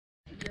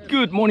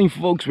Good morning,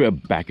 folks. We're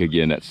back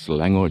again at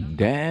Selangor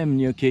Dam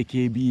near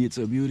KKB. It's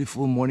a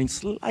beautiful morning,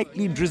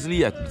 slightly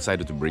drizzly. I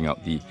decided to bring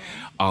out the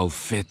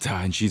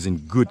Alfetta, and she's in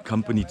good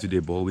company today.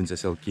 Baldwin's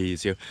SLK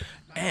is here.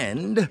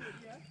 And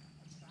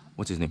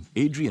what's his name?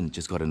 Adrian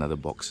just got another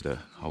Boxster.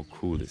 How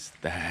cool is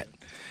that?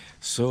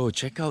 So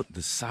check out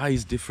the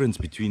size difference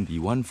between the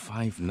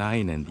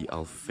 159 and the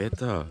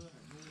Alfetta.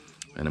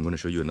 And I'm going to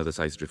show you another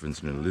size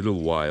difference in a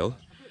little while.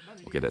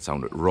 Okay, that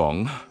sounded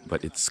wrong,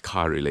 but it's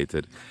car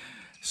related.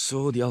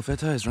 So the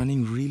Alfetta is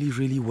running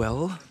really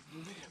well.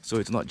 So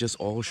it's not just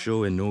all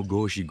show and no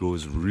go, she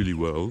goes really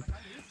well.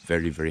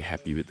 Very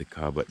happy with the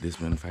car, but this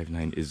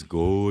 159 is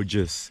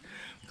gorgeous.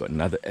 We got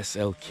another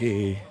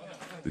SLK,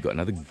 we got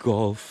another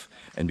Golf,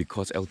 and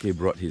because LK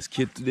brought his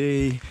kid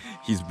today,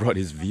 he's brought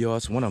his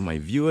Vios. One of my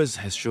viewers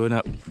has shown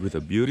up with a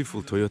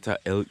beautiful Toyota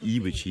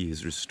LE which he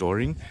is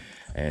restoring.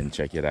 And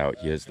check it out,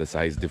 here's the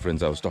size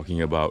difference I was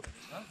talking about.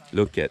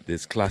 Look at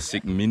this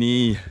classic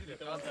Mini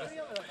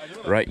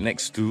right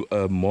next to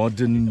a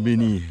modern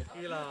Mini.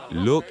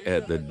 Look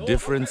at the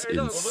difference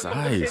in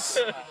size.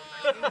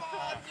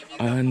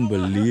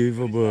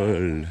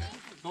 Unbelievable.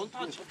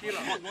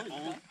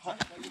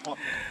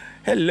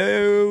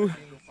 Hello.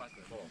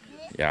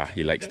 Yeah,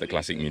 he likes the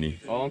classic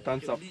Mini.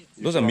 Thumbs up.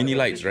 Those are Mini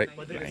lights, right?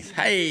 Nice.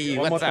 Hey,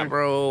 what's up,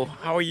 bro?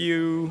 How are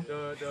you?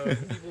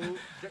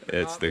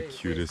 It's the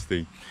cutest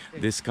thing.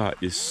 This car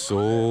is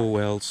so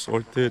well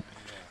sorted.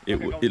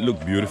 It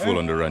looked beautiful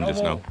on the run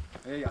just now.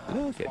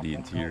 Look at the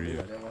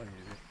interior.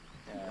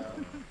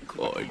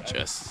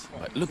 Gorgeous.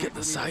 But look at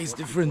the size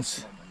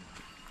difference.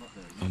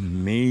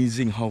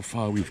 Amazing how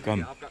far we've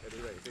come.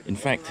 In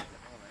fact,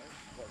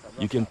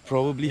 you can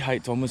probably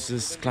hide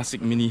Thomas's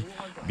classic Mini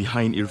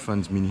behind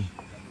Irfan's Mini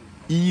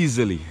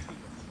easily.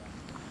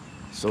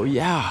 So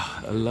yeah,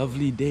 a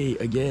lovely day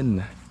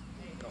again.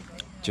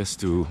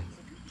 Just to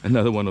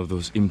another one of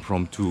those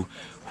impromptu.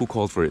 Who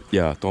called for it?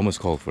 Yeah, Thomas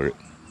called for it.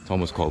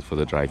 Thomas called for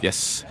the drive.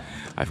 Yes,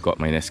 I've got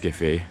my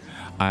Nescafe.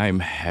 I'm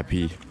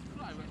happy.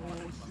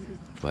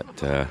 But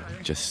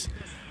just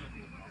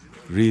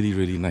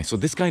really nice. So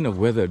this kind of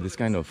weather, this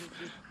kind of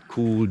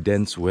cool,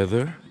 dense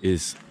weather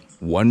is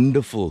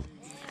wonderful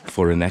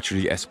for a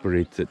naturally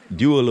aspirated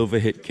dual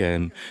overhead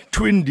cam,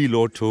 twin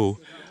Dilotto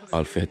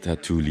Alfetta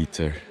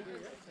 2-liter.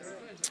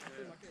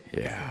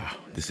 Yeah,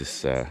 this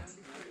is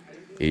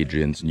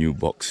Adrian's new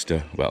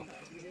Boxster. Well,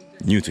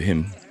 new to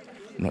him.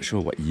 I'm not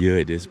sure what year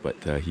it is, but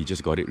he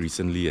just got it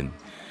recently and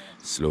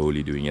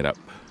slowly doing it up.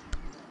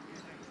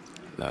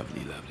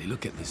 Lovely.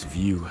 Look at this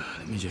view.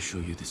 Let me just show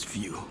you this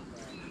view.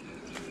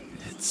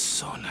 It's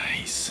so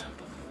nice.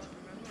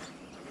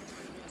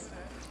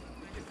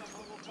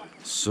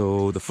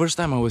 So the first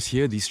time I was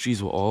here, these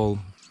trees were all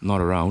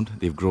not around.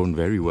 They've grown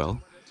very well,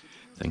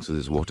 thanks to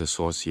this water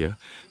source here.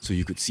 So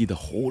you could see the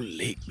whole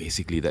lake,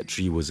 basically. That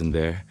tree wasn't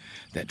there,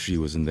 that tree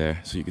wasn't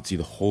there. So you could see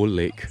the whole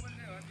lake.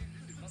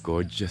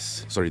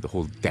 Gorgeous. Sorry, the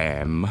whole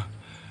dam.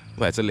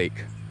 Well, it's a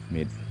lake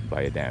made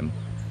by a dam.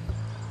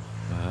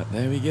 But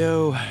there we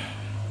go.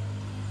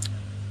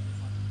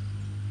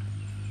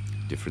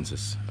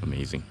 Differences,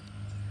 amazing.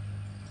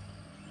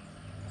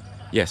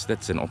 Yes,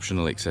 that's an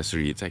optional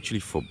accessory. It's actually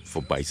for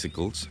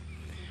bicycles,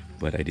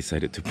 but I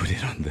decided to put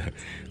it on there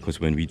because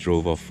when we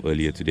drove off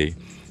earlier today,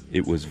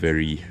 it was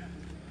very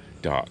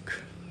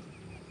dark.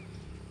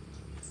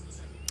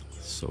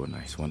 So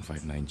nice.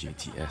 159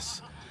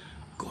 JTS.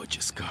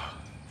 Gorgeous car.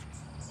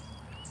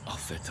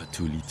 Alfetta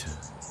 2-liter.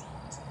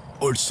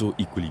 Also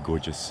equally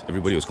gorgeous.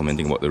 Everybody was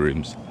commenting about the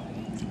rims.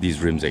 These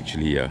rims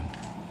actually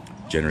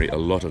generate a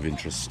lot of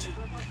interest.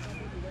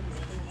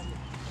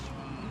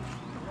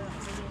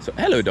 So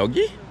hello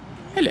doggy.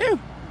 Hello.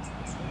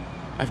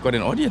 I've got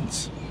an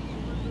audience.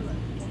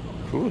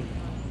 Cool.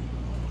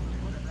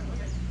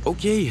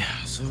 Okay,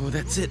 so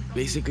that's it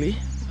basically.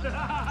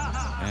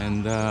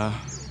 And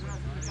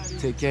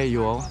take care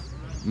you all.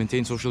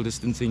 Maintain social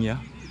distancing, yeah?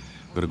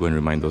 Gotta go and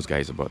remind those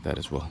guys about that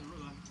as well.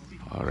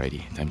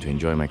 Alrighty, time to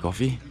enjoy my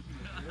coffee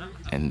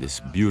and this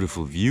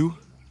beautiful view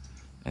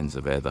and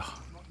the weather.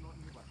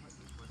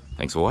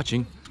 Thanks for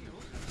watching.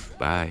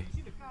 Bye.